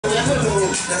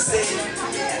Yeah. I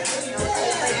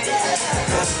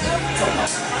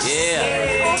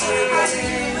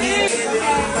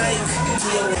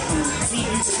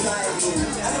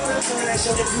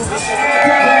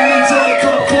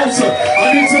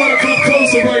need y'all to come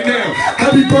closer right now.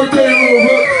 Happy birthday, Lil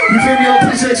Rheuk. You feel me? I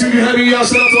appreciate you having me out.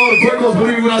 Shout out to all the Virgos.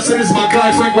 Believe me when I say this, my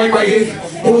guy Frank right here.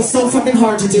 It was so fucking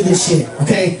hard to do this shit,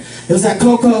 okay? It was at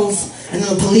Coco's, and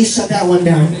then the police shut that one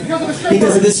down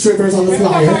because of the strippers on the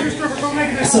flyer.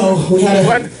 So we had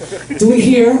to do it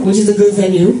here, which is a good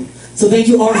venue. So thank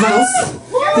you, Art House.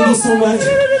 Thank you so much.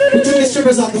 We took the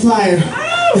strippers off the flyer.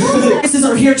 Artists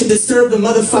are here to disturb the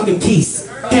motherfucking peace,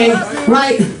 okay?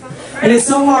 Right? And it's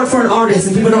so hard for an artist,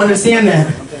 and people don't understand that.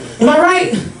 Am I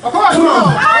right? Come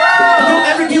on. Don't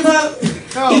ever give up,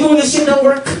 even when the shit don't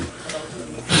work.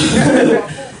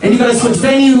 And you gotta switch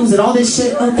venues and all this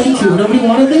shit. Oh, thank you. Nobody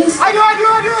wanted this? I do.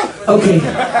 Okay.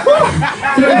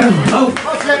 Here we go. Oh,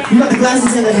 you got the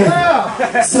glasses in the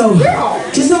head. So,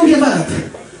 just don't give up.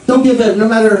 Don't give up, no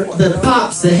matter the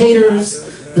pops, the haters,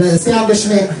 the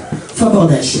establishment. Fuck all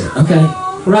that shit, okay?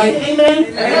 Right? Amen?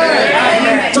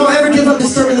 Amen. Don't ever give up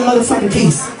disturbing the motherfucking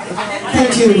peace.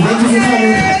 Thank you. Thank you for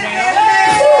coming.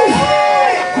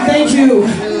 Thank you.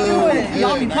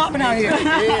 Y'all be popping out here. We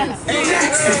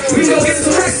gon' get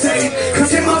some rest, come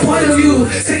take my point of view.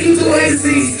 Take you through A to Z.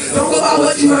 Don't go about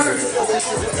what you heard.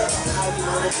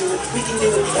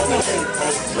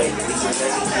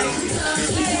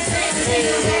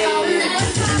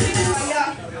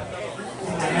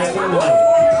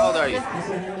 How old are you?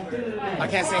 I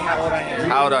can't say how old I am.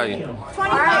 How old are you?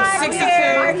 62.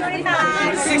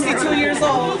 62 years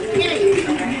old. Thank you.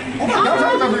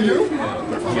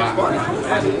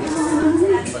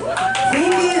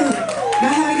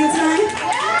 Y'all have a good time?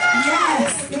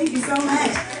 Yes. Thank you so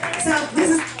much. So this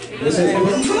is.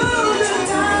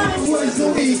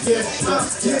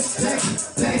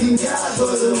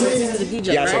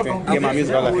 Yeah, so get my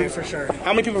music all for sure.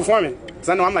 How many people performing? Because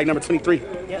I know I'm like number 23.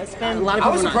 Yeah, it's been a lot of people.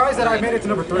 I was surprised that I made it to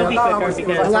number 3. I thought I was a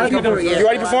lot of people. You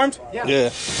already performed?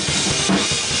 Yeah.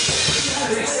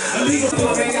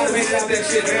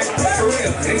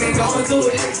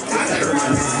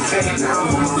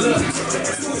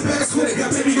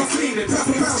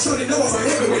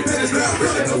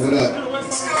 What up?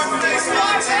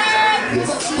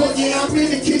 Yeah, I'm in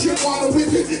the kitchen, water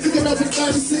with it. Cooking up in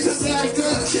 36, like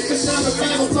chicken shop and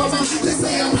family mama. They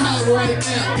say I'm hot right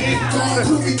now. Gone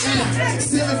to me now.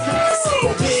 7 so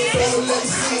big, don't let me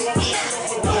see it.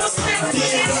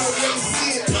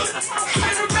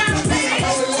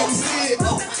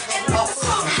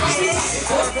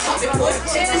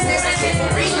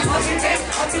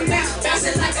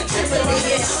 Bouncing like a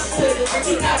trampoline. Put it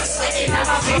working out, sweating out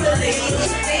my family.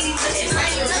 Baby, touching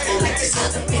like you're nothing like this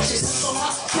other bitches.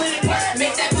 Put it work,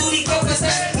 make that booty go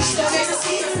berserk. You still never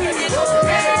see it turning over.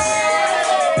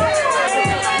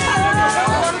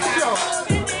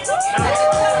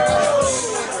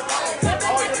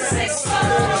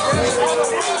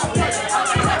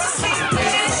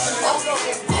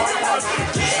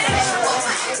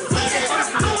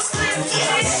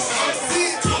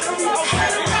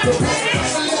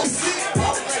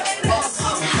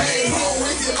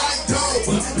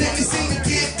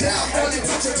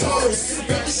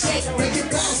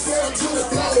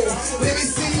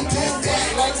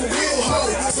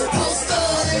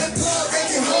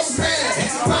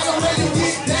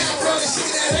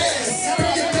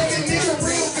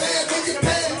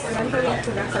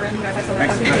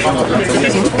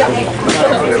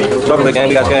 Welcome to the game,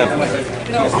 we got scam.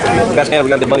 We got scam, we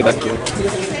got the money back.